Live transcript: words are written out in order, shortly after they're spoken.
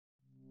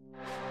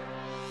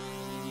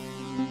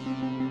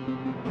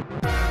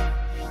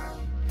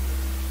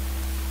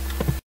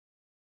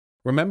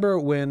Remember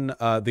when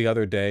the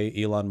other day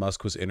Elon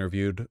Musk was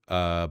interviewed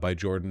by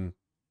Jordan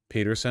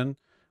Peterson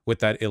with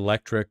that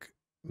electric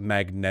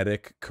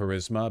magnetic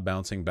charisma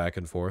bouncing back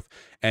and forth,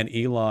 and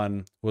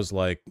Elon was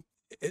like,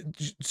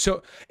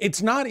 so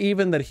it's not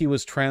even that he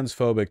was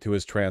transphobic to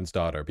his trans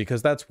daughter,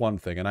 because that's one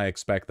thing and I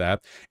expect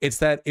that. It's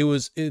that it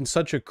was in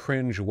such a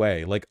cringe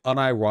way, like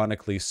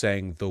unironically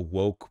saying the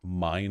woke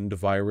mind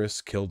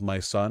virus killed my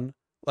son.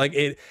 Like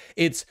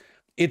it's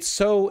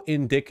so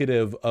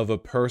indicative of a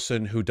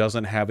person who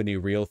doesn't have any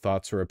real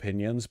thoughts or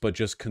opinions, but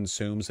just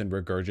consumes and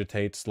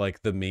regurgitates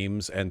like the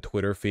memes and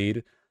Twitter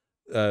feed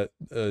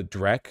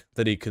dreck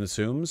that he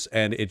consumes,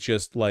 and it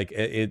just like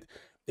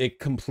it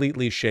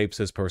completely shapes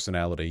his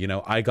personality. You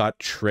know, I got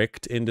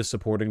tricked into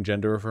supporting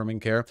gender affirming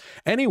care.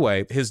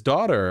 Anyway, his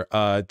daughter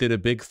did a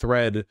big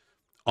thread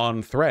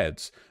on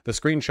Threads, the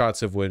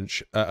screenshots of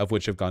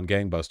which have gone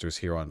gangbusters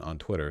here on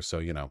Twitter. So,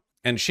 you know,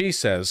 and she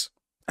says,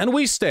 and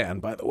we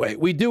stand, by the way,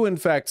 we do in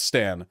fact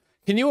stand.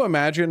 Can you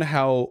imagine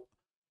how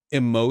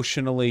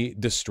emotionally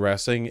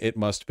distressing it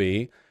must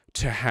be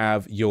to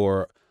have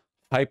your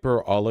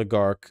hyper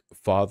oligarch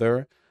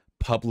father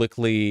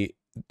publicly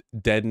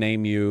dead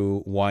name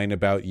you, whine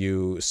about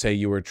you, say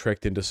you were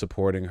tricked into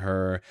supporting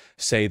her,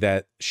 say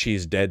that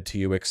she's dead to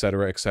you,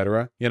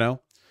 etc., you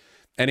know?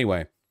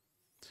 Anyway,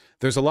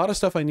 there's a lot of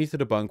stuff I need to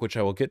debunk, which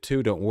I will get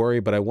to, don't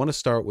worry, but I want to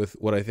start with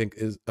what I think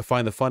is, I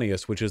find the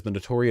funniest, which is the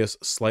notorious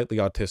slightly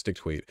autistic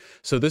tweet.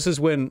 So this is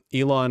when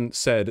Elon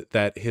said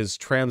that his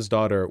trans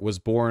daughter was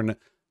born,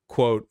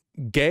 quote,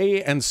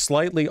 gay and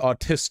slightly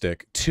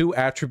autistic, two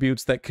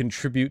attributes that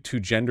contribute to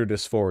gender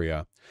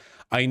dysphoria.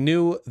 I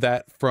knew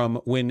that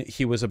from when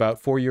he was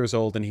about 4 years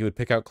old, and he would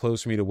pick out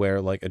clothes for me to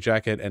wear, like a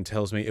jacket, and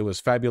tells me it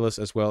was fabulous,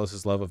 as well as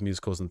his love of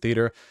musicals and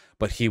theater,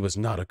 but he was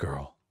not a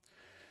girl.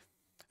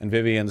 And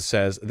Vivian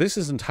says, this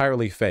is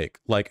entirely fake.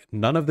 Like,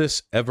 none of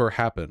this ever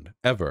happened.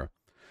 Ever.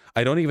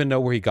 I don't even know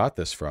where he got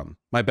this from.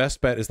 My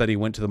best bet is that he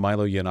went to the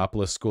Milo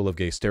Yiannopoulos School of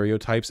Gay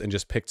Stereotypes and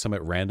just picked some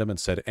at random and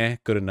said,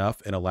 good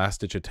enough, in a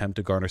last-ditch attempt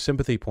to garner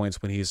sympathy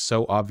points when he's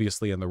so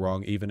obviously in the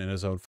wrong, even in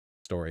his own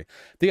story.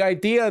 The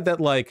idea that,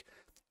 like,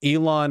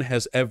 Elon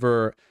has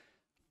ever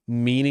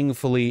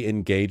meaningfully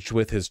engaged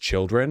with his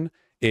children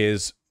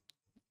is,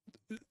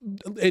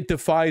 it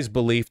defies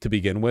belief to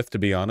begin with, to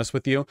be honest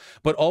with you.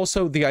 But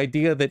also the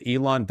idea that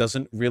Elon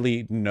doesn't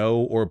really know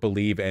or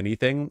believe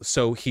anything,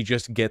 so he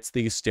just gets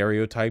these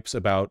stereotypes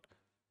about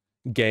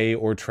gay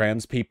or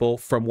trans people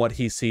from what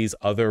he sees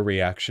other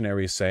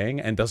reactionaries saying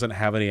and doesn't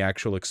have any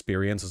actual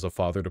experience as a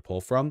father to pull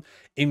from.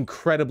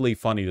 Incredibly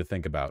funny to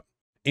think about.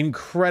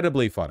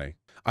 Incredibly funny.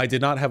 I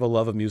did not have a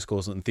love of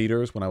musicals and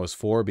theaters when I was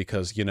 4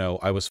 because, you know,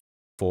 I was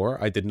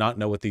 4. I did not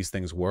know what these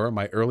things were.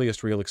 My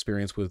earliest real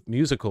experience with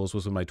musicals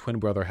was when my twin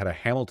brother had a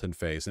Hamilton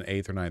phase in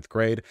 8th or 9th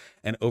grade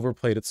and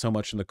overplayed it so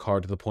much in the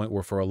car to the point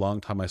where for a long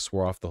time I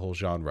swore off the whole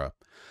genre.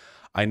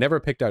 I never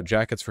picked out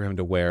jackets for him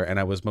to wear, and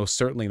I was most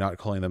certainly not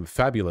calling them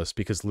fabulous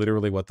because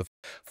literally what the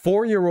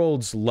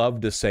 4-year-olds love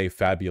to say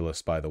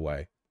fabulous, by the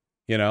way.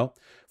 You know,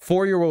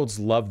 4-year-olds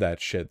love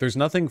that shit. There's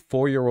nothing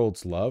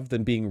 4-year-olds love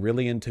than being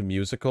really into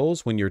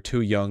musicals when you're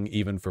too young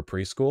even for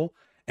preschool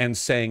and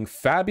saying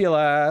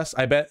fabulous.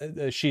 I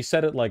bet she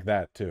said it like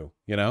that too,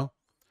 you know?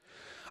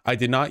 I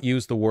did not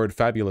use the word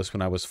fabulous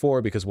when I was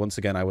 4 because, once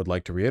again, I would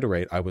like to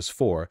reiterate, I was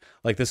 4.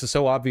 Like, this is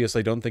so obvious,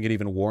 I don't think it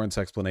even warrants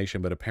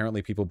explanation, but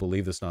apparently people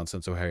believe this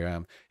nonsense, so here I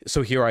am.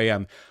 So here I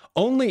am.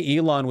 Only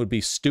Elon would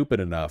be stupid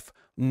enough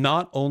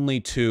not only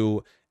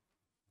to,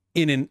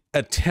 in an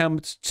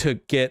attempt to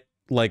get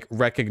like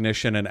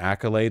recognition and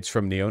accolades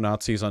from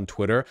neo-Nazis on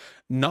Twitter,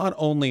 not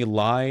only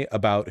lie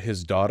about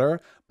his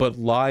daughter, but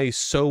lie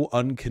so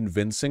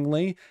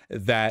unconvincingly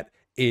that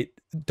it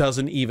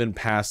doesn't even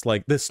pass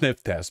like the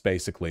sniff test,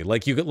 basically.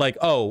 Like, you get like,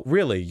 oh,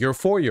 really? You're a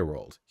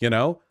 4-year-old, you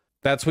know?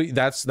 That's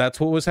what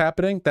was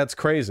happening. That's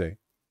crazy.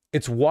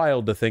 It's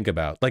wild to think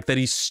about, like, that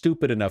he's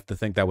stupid enough to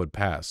think that would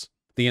pass.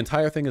 The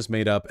entire thing is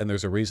made up, and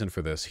there's a reason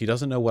for this. He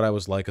doesn't know what I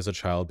was like as a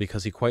child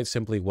because he quite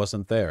simply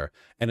wasn't there.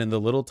 And in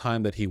the little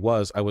time that he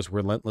was, I was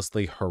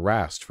relentlessly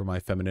harassed for my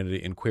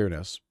femininity and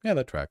queerness. Yeah,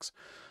 that tracks.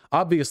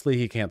 Obviously,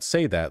 he can't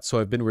say that, so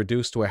I've been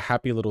reduced to a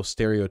happy little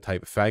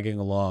stereotype fagging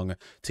along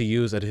to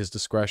use at his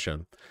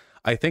discretion.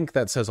 I think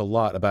that says a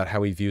lot about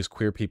how he views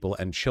queer people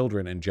and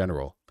children in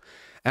general.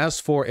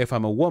 As for if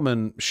I'm a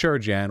woman, sure,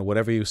 Jan,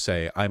 whatever you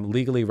say. I'm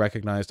legally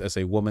recognized as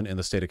a woman in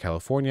the state of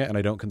California, and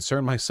I don't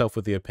concern myself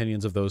with the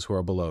opinions of those who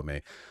are below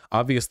me.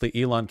 Obviously,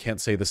 Elon can't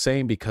say the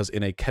same because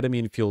in a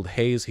ketamine-fueled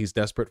haze, he's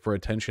desperate for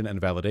attention and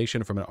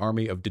validation from an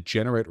army of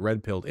degenerate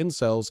red-pilled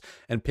incels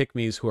and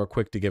pick-me's who are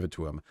quick to give it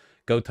to him.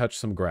 Go touch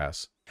some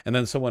grass. And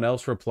then someone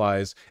else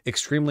replies,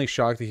 extremely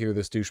shocked to hear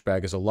this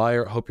douchebag is a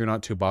liar. Hope you're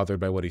not too bothered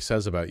by what he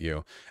says about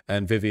you.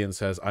 And Vivian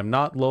says, I'm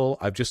not, lol.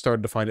 I've just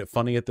started to find it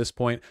funny at this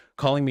point.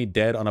 Calling me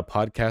dead on a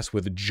podcast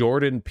with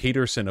Jordan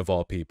Peterson, of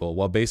all people,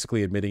 while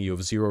basically admitting you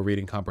have zero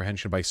reading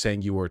comprehension by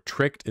saying you were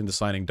tricked into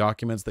signing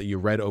documents that you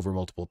read over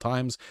multiple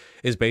times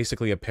is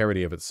basically a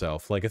parody of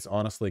itself. Like, it's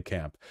honestly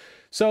camp.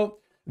 So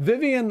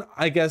Vivian,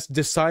 I guess,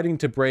 deciding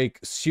to break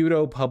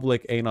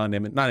pseudo-public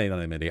anonymity, not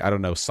anonymity, I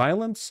don't know,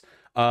 silence,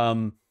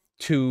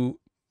 to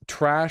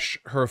trash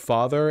her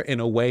father in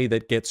a way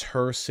that gets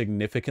her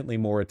significantly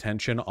more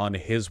attention on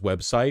his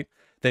website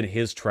than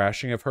his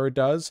trashing of her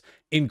does.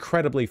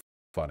 Incredibly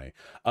funny.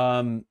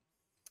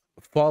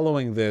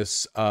 Following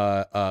this,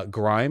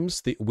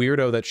 Grimes, the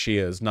weirdo that she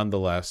is,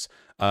 nonetheless,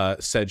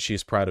 said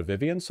she's proud of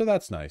Vivian, so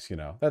that's nice, you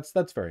know.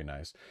 That's very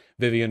nice.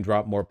 Vivian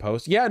dropped more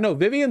posts. Yeah, no,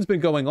 Vivian's been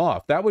going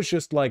off. That was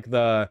just like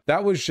I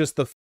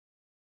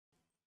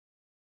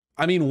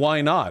mean,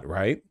 why not,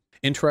 right?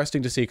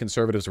 Interesting to see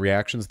conservatives'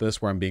 reactions to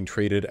this, where I'm being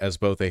treated as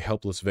both a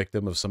helpless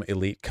victim of some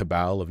elite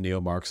cabal of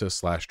neo-Marxists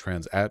slash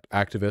trans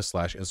activists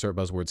slash insert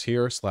buzzwords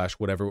here slash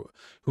whatever,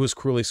 who was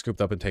cruelly scooped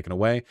up and taken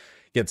away,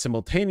 yet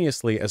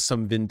simultaneously as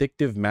some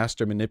vindictive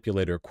master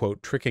manipulator,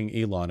 quote, tricking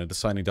Elon into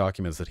signing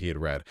documents that he had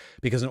read.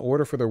 Because in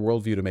order for their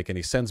worldview to make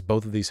any sense,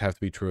 both of these have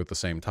to be true at the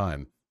same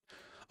time.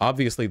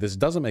 Obviously, this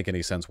doesn't make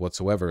any sense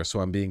whatsoever, so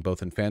I'm being both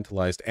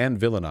infantilized and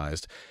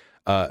villainized.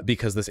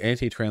 Because this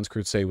anti-trans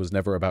crusade was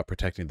never about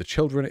protecting the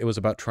children. It was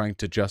about trying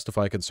to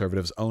justify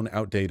conservatives' own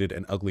outdated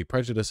and ugly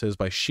prejudices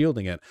by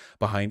shielding it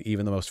behind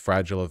even the most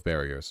fragile of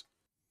barriers.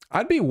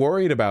 I'd be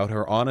worried about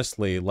her,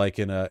 honestly, like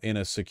in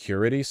a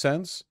security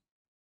sense,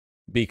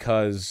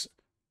 because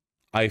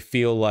I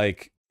feel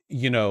like,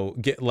 you know,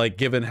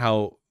 given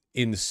how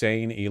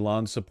insane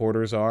Elon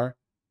supporters are,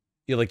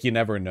 you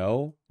never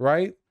know,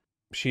 right?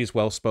 She's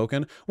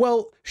well-spoken.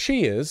 Well,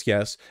 she is,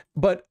 yes,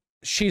 but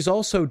she's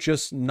also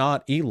just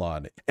not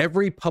Elon.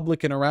 Every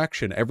public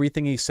interaction,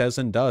 everything he says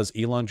and does,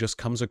 Elon just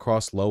comes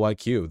across low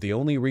IQ. The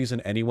only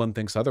reason anyone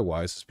thinks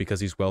otherwise is because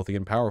he's wealthy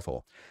and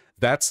powerful.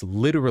 That's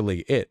literally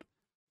it.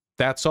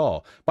 That's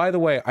all. By the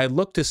way, I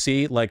looked to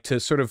see, like, to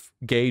sort of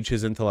gauge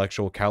his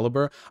intellectual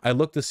caliber, I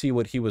looked to see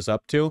what he was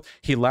up to.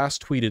 He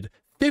last tweeted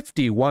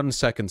 51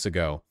 seconds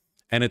ago,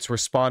 and it's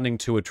responding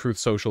to a Truth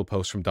Social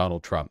post from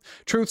Donald Trump.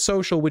 Truth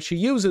Social, which he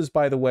uses,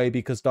 by the way,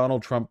 because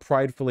Donald Trump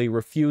pridefully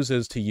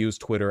refuses to use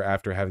Twitter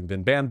after having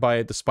been banned by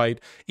it, despite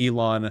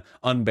Elon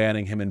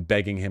unbanning him and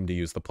begging him to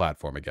use the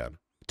platform again.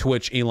 To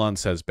which Elon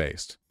says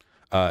based.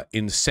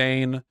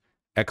 Insane,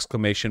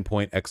 exclamation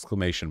point,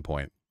 exclamation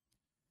point.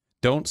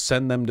 Don't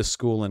send them to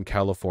school in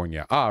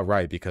California. Ah,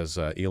 right, because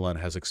Elon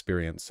has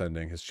experience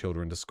sending his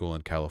children to school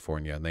in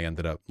California, and they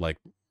ended up, like,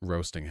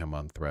 roasting him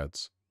on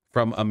Threads.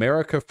 From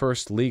America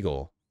First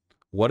Legal,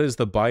 what is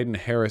the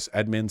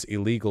Biden-Harris-Edmonds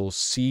illegal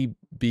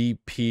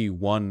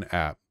CBP1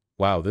 app?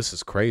 Wow, this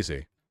is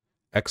crazy.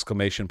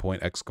 Exclamation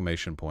point,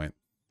 exclamation point,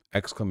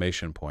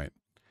 exclamation point.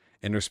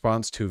 In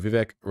response to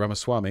Vivek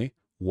Ramaswamy,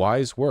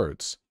 wise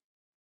words.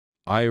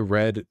 I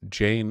read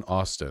Jane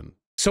Austen.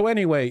 So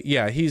anyway,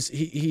 yeah,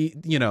 he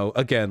you know,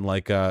 again,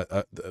 like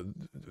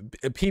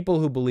people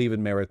who believe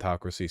in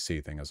meritocracy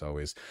see things as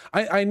always.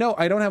 I know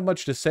I don't have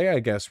much to say, I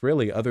guess,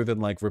 really, other than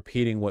like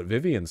repeating what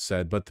Vivian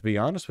said, but to be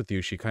honest with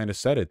you, she kind of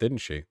said it, didn't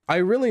she? I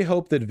really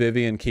hope that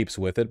Vivian keeps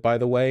with it, by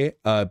the way,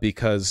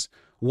 because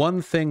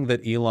one thing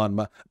that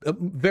Elon,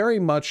 very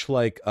much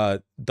like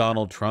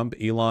Donald Trump,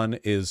 Elon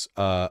is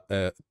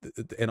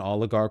an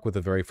oligarch with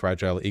a very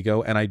fragile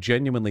ego, and I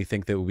genuinely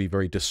think that it would be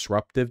very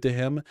disruptive to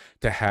him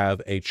to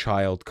have a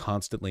child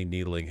constantly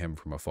needling him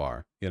from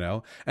afar, you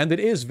know? And it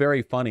is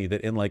very funny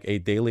that in like a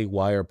Daily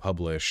Wire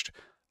published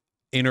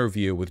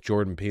interview with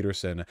Jordan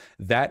Peterson,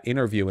 that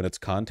interview and its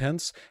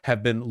contents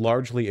have been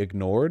largely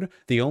ignored.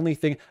 The only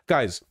thing,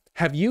 guys,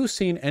 have you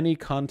seen any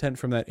content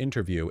from that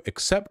interview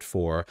except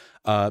for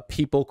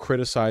people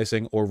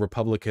criticizing or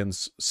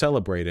Republicans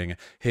celebrating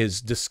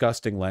his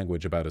disgusting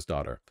language about his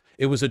daughter?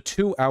 It was a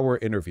 2-hour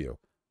interview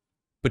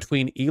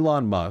between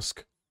Elon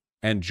Musk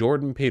and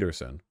Jordan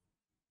Peterson.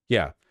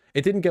 Yeah,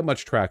 it didn't get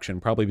much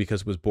traction, probably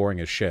because it was boring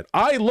as shit.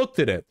 I looked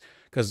at it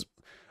because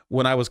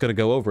when I was going to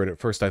go over it, at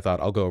first I thought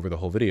I'll go over the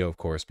whole video, of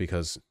course,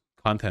 because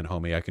content,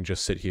 homie, I can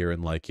just sit here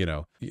and like, you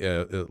know,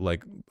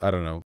 like, I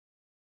don't know,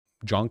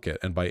 junk it,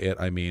 and by it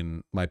I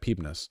mean my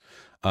peepness,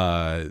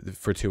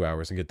 for 2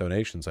 hours and get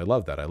donations. I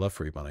love that. I love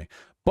free money.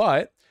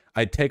 But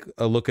I take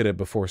a look at it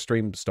before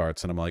stream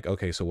starts and I'm like,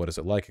 okay, so what is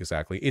it like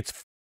exactly?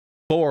 It's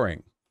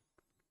boring.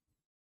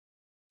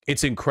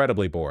 It's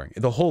incredibly boring.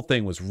 The whole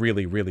thing was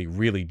really, really,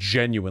 really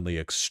genuinely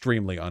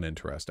extremely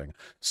uninteresting.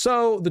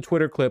 So the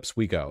Twitter clips,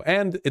 we go.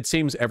 And it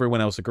seems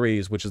everyone else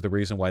agrees, which is the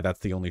reason why that's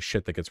the only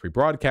shit that gets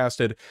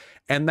rebroadcasted.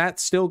 And that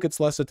still gets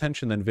less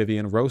attention than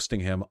Vivian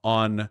roasting him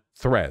on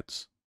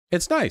Threads.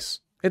 It's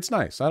nice. It's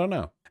nice. I don't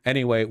know.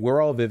 Anyway, we're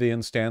all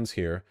Vivian stands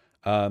here.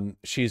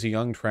 She's a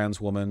young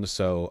trans woman,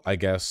 so I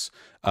guess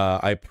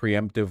I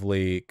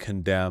preemptively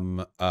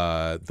condemn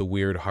the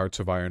weird Hearts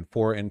of Iron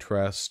 4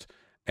 interest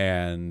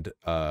and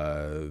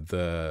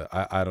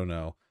I don't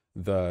know,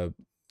 the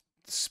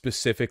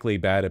specifically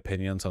bad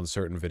opinions on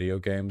certain video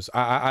games.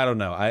 I don't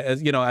know.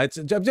 You know, it's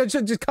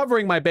just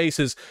covering my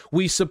bases.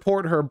 We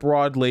support her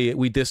broadly.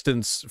 We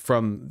distance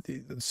from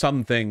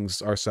some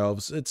things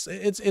ourselves.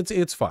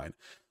 It's fine.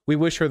 We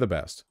wish her the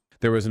best.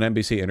 There was an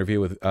NBC interview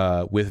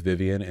with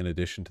Vivian in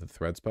addition to the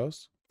Threads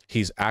post.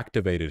 He's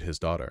activated his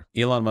daughter.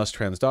 Elon Musk's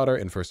trans daughter,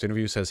 in first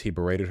interview, says he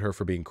berated her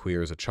for being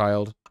queer as a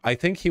child. I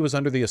think he was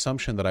under the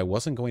assumption that I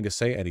wasn't going to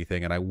say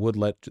anything and I would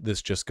let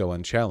this just go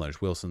unchallenged,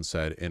 Wilson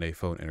said in a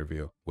phone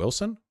interview.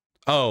 Wilson?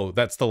 Oh,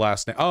 that's the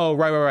last name. Oh,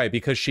 right.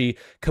 Because she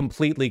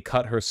completely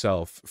cut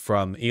herself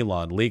from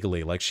Elon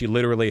legally. Like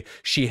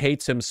she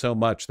hates him so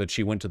much that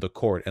she went to the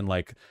court and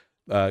like,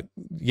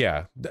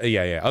 yeah.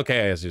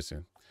 Okay, as you see.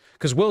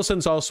 Because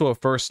Wilson's also a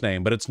first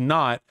name, but it's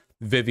not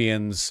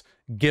Vivian's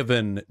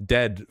given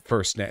dead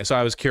first name. So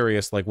I was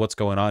curious, like, what's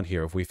going on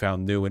here? If we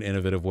found new and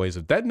innovative ways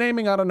of dead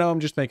naming, I don't know.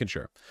 I'm just making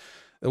sure.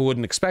 I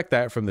wouldn't expect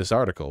that from this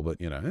article, but,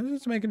 you know,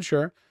 just making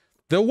sure.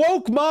 The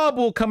woke mob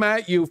will come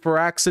at you for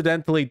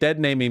accidentally dead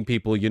naming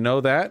people. You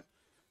know that?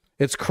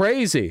 It's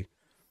crazy.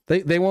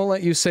 They won't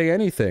let you say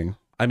anything.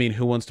 I mean,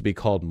 who wants to be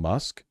called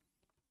Musk?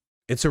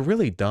 It's a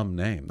really dumb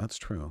name. That's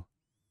true.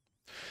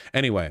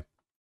 Anyway,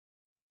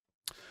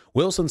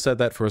 Wilson said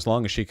that for as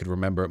long as she could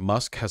remember,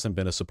 Musk hasn't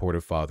been a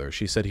supportive father.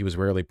 She said he was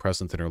rarely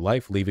present in her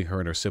life, leaving her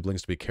and her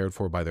siblings to be cared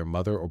for by their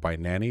mother or by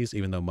nannies,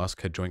 even though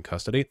Musk had joint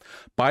custody.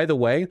 By the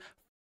way,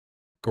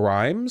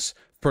 Grimes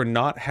for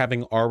not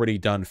having already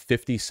done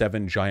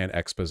 57 giant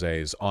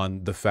exposés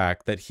on the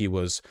fact that he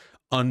was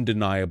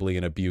undeniably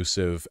an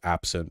abusive,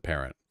 absent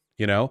parent.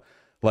 You know?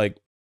 Like,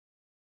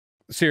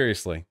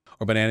 seriously.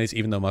 Or bananas,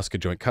 even though Musk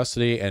had joint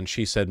custody, and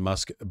she said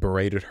Musk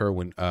berated her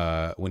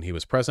when he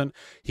was present.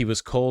 He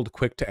was cold,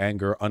 quick to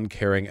anger,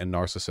 uncaring, and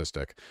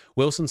narcissistic.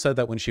 Wilson said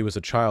that when she was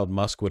a child,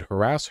 Musk would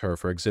harass her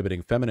for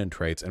exhibiting feminine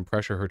traits and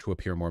pressure her to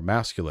appear more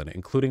masculine,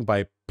 including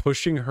by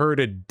pushing her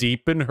to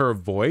deepen her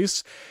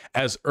voice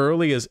as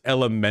early as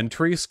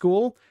elementary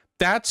school.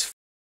 That's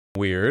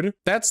weird.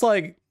 That's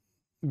like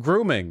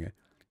grooming.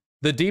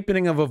 The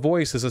deepening of a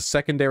voice is a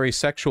secondary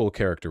sexual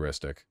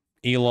characteristic.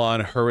 Elon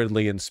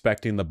hurriedly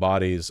inspecting the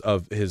bodies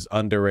of his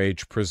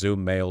underage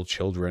presumed male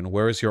children.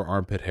 Where's your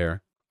armpit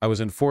hair? I was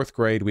in 4th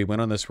grade. We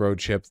went on this road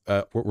trip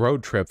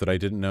that I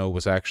didn't know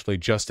was actually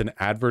just an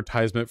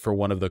advertisement for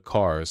one of the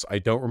cars. I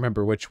don't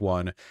remember which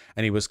one,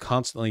 and he was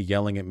constantly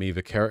yelling at me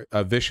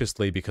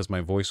viciously because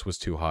my voice was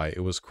too high.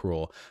 It was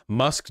cruel.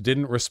 Musk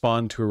didn't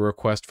respond to a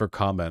request for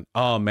comment.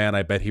 Oh man,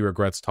 I bet he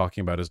regrets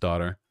talking about his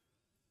daughter.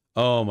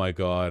 Oh my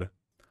God.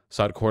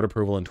 Sought court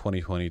approval in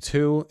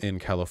 2022 in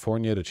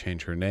California to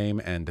change her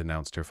name and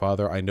denounced her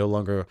father. I no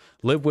longer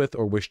live with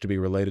or wish to be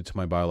related to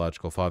my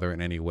biological father in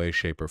any way,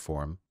 shape, or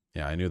form.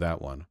 Yeah, I knew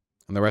that one.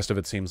 And the rest of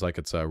it seems like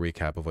it's a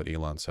recap of what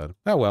Elon said.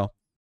 Oh, well.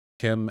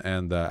 Kim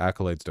and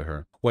accolades to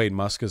her. Wait,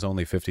 Musk is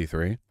only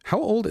 53?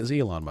 How old is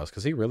Elon Musk?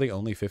 Is he really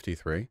only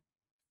 53?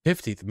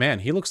 50? Man,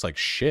 he looks like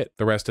shit.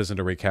 The rest isn't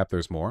a recap.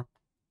 There's more.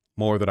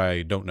 More that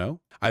I don't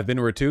know. I've been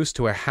reduced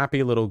to a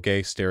happy little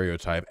gay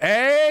stereotype.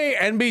 Hey,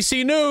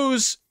 NBC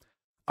News!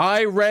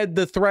 I read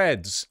the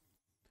threads.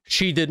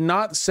 She did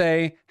not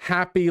say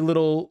happy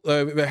little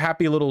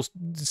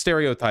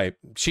stereotype.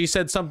 She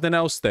said something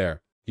else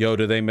there. Yo,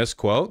 did they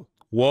misquote?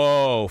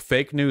 Whoa,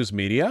 fake news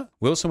media?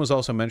 Wilson was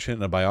also mentioned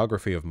in a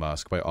biography of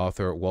Musk by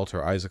author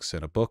Walter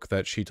Isaacson, a book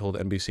that she told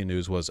NBC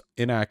News was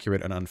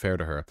inaccurate and unfair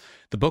to her.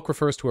 The book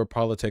refers to her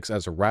politics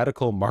as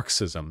radical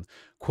Marxism,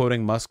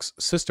 quoting Musk's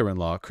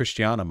sister-in-law,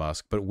 Christiana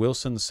Musk, but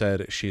Wilson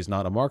said she's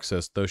not a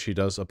Marxist, though she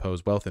does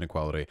oppose wealth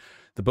inequality.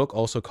 The book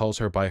also calls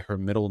her by her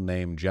middle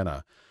name,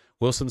 Jenna.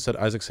 Wilson said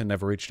Isaacson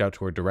never reached out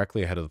to her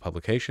directly ahead of the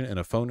publication. In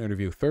a phone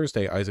interview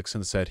Thursday,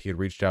 Isaacson said he had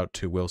reached out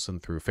to Wilson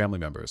through family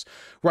members.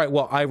 Right,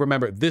 well, I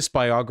remember this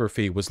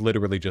biography was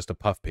literally just a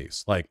puff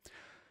piece. Like,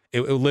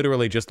 it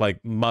literally just like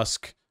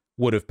Musk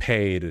would have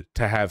paid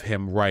to have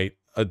him write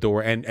a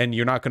door. And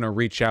you're not going to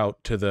reach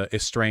out to the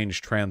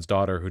estranged trans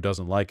daughter who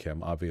doesn't like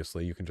him,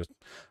 obviously. You can just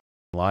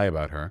lie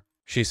about her.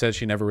 She said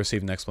she never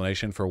received an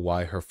explanation for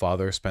why her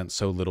father spent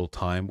so little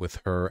time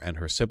with her and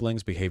her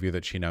siblings, behavior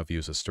that she now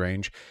views as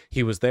strange.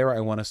 He was there, I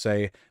want to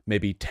say,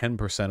 maybe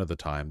 10% of the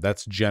time.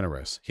 That's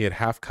generous. He had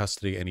half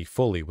custody and he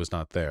fully was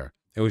not there.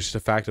 It was just a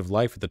fact of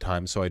life at the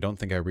time, so I don't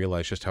think I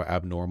realized just how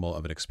abnormal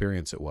of an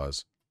experience it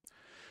was.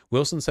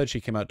 Wilson said she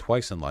came out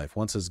twice in life,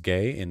 once as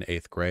gay in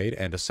 8th grade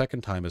and a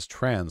second time as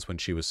trans when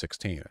she was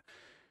 16.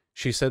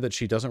 She said that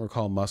she doesn't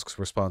recall Musk's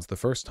response the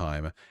first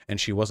time, and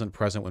she wasn't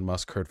present when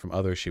Musk heard from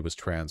others she was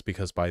trans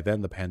because by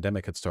then the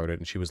pandemic had started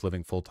and she was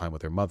living full-time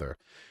with her mother.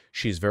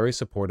 She's very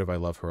supportive. I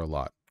love her a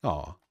lot.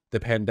 Aw. The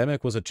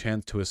pandemic was a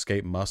chance to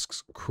escape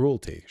Musk's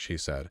cruelty, she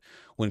said.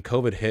 When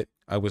COVID hit,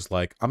 I was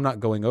like, I'm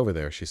not going over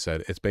there, she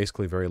said. It's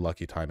basically very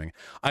lucky timing.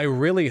 I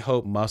really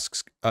hope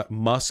Musk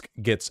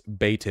gets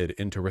baited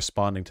into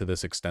responding to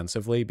this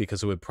extensively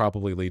because it would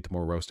probably lead to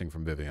more roasting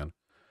from Vivian.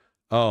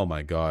 Oh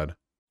my God.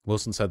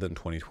 Wilson said that in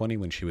 2020,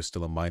 when she was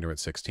still a minor at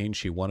 16,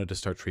 she wanted to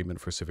start treatment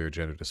for severe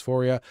gender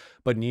dysphoria,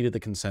 but needed the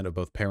consent of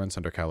both parents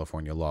under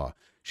California law.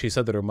 She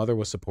said that her mother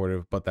was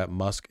supportive, but that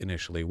Musk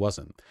initially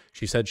wasn't.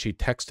 She said she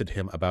texted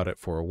him about it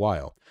for a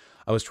while.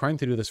 I was trying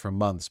to do this for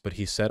months, but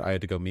he said I had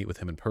to go meet with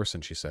him in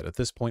person, she said. At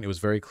this point, it was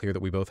very clear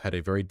that we both had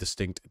a very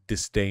distinct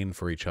disdain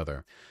for each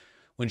other.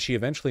 When she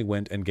eventually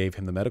went and gave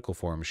him the medical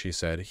forms, she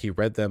said he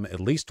read them at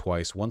least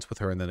twice, once with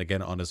her and then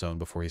again on his own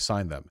before he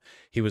signed them.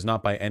 He was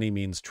not by any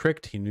means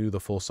tricked. He knew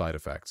the full side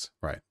effects.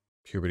 Right.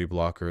 Puberty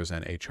blockers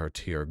and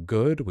HRT are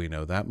good. We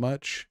know that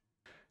much.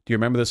 Do you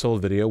remember this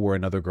old video where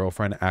another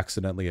girlfriend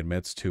accidentally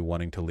admits to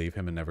wanting to leave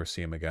him and never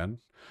see him again?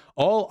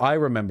 All I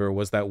remember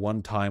was that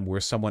one time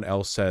where someone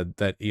else said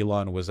that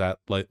Elon was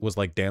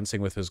like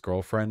dancing with his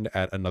girlfriend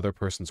at another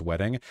person's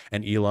wedding,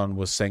 and Elon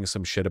was saying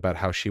some shit about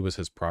how she was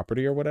his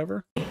property or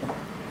whatever.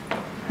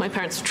 My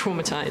parents were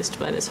traumatized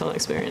by this whole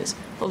experience.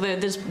 Although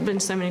there's been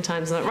so many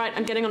times that, right,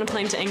 I'm getting on a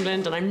plane to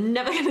England and I'm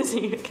never going to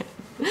see you again.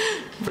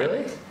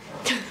 Really?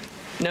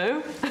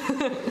 No.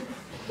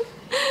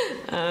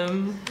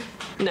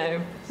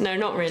 No,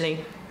 not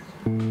really.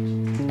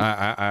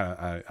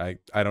 I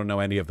don't know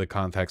any of the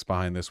context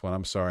behind this one.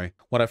 I'm sorry.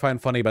 What I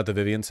find funny about the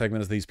Vivian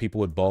segment is these people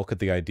would balk at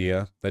the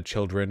idea that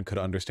children could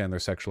understand their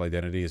sexual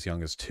identity as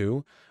young as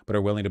 2, but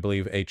are willing to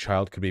believe a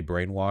child could be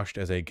brainwashed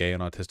as a gay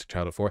and autistic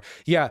child at 4.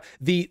 Yeah,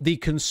 the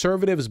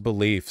conservatives'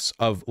 beliefs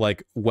of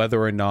like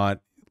whether or not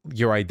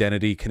your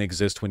identity can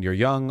exist when you're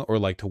young, or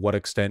like to what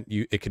extent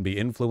it can be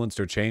influenced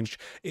or changed,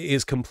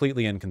 is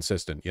completely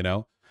inconsistent, you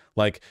know?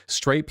 Like,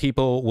 straight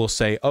people will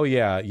say, oh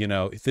yeah, you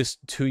know, this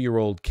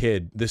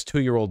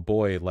 2-year-old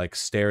boy, like,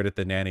 stared at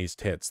the nanny's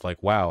tits.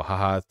 Like, wow,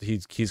 haha,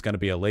 he's going to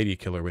be a lady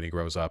killer when he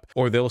grows up.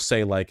 Or they'll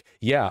say, like,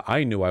 yeah,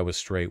 I knew I was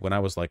straight when I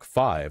was, like,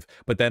 5.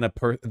 But then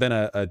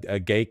a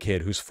gay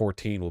kid who's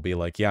 14 will be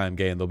like, yeah, I'm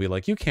gay. And they'll be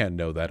like, you can't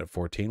know that at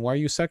 14. Why are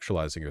you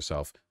sexualizing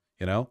yourself?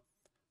 You know?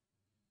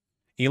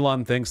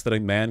 Elon thinks that a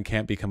man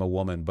can't become a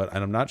woman, but,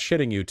 and I'm not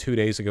shitting you, 2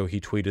 days ago he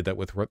tweeted that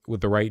with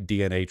the right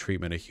DNA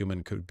treatment, a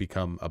human could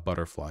become a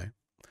butterfly.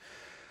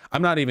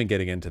 I'm not even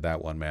getting into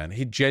that one, man.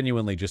 He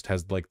genuinely just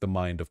has like the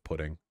mind of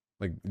pudding.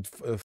 Like,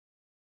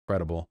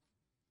 incredible.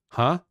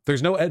 Huh?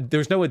 There's no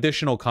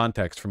additional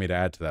context for me to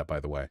add to that,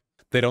 by the way.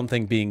 They don't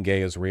think being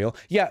gay is real.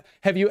 Yeah,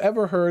 have you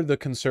ever heard the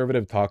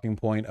conservative talking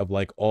point of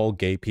like all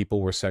gay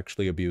people were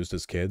sexually abused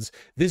as kids?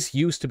 This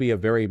used to be a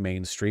very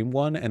mainstream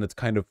one, and it's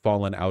kind of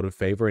fallen out of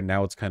favor, and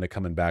now it's kind of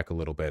coming back a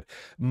little bit.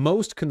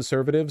 Most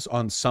conservatives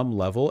on some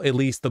level, at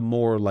least the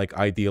more like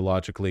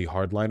ideologically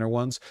hardliner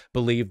ones,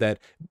 believe that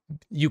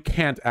you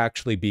can't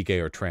actually be gay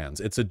or trans.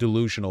 It's a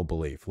delusional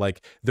belief.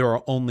 Like, there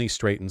are only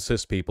straight and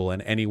cis people,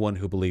 and anyone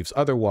who believes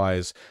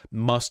otherwise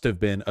must have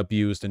been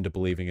abused into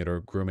believing it,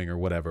 or grooming or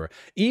whatever.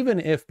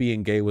 Even if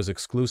being gay was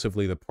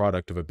exclusively the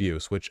product of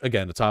abuse, which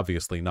again, it's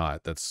obviously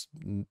not. That's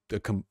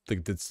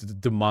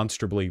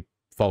demonstrably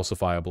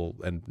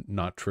falsifiable and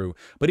not true.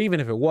 But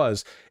even if it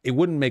was, it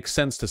wouldn't make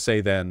sense to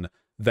say then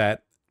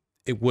that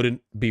it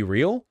wouldn't be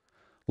real.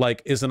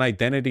 Like, is an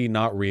identity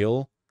not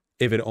real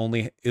if it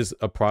only is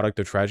a product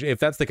of tragedy? If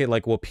that's the case,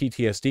 like, well,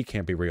 PTSD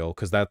can't be real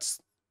because that's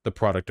the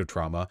product of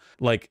trauma.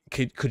 Like,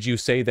 could you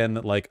say then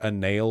that like a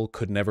nail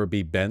could never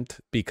be bent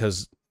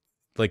because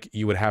like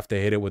you would have to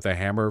hit it with a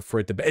hammer for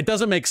it to, it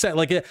doesn't make sense.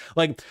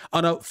 Like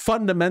on a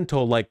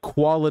fundamental, like,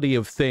 quality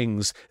of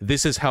things,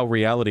 this is how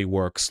reality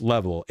works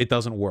level, it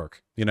doesn't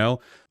work, you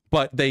know?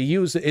 But they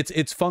use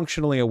it's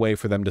functionally a way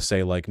for them to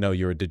say like, no,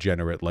 you're a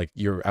degenerate, like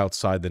you're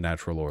outside the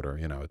natural order,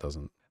 you know. It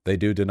doesn't. They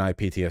do deny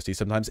PTSD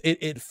sometimes.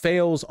 It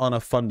fails on a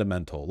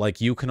fundamental,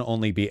 like, you can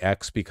only be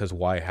X because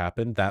Y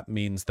happened. That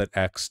means that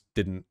X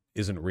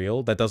isn't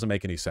real. That doesn't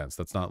make any sense.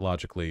 That's not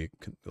logically,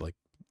 like,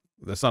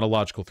 that's not a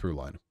logical through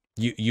line.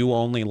 You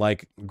only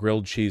like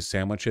grilled cheese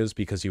sandwiches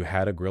because you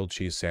had a grilled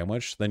cheese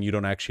sandwich, then you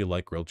don't actually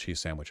like grilled cheese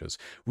sandwiches.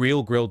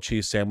 Real grilled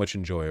cheese sandwich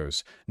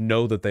enjoyers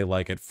know that they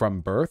like it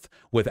from birth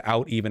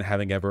without even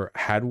having ever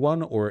had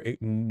one or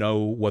know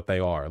what they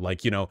are.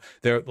 Like, you know,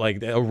 they're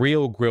like, a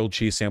real grilled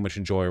cheese sandwich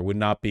enjoyer would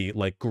not be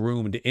like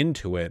groomed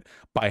into it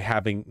by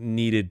having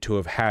needed to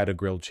have had a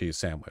grilled cheese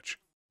sandwich.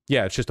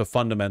 Yeah, it's just a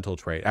fundamental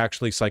trait.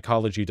 Actually,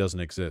 psychology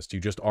doesn't exist. You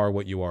just are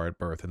what you are at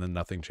birth, and then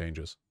nothing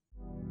changes.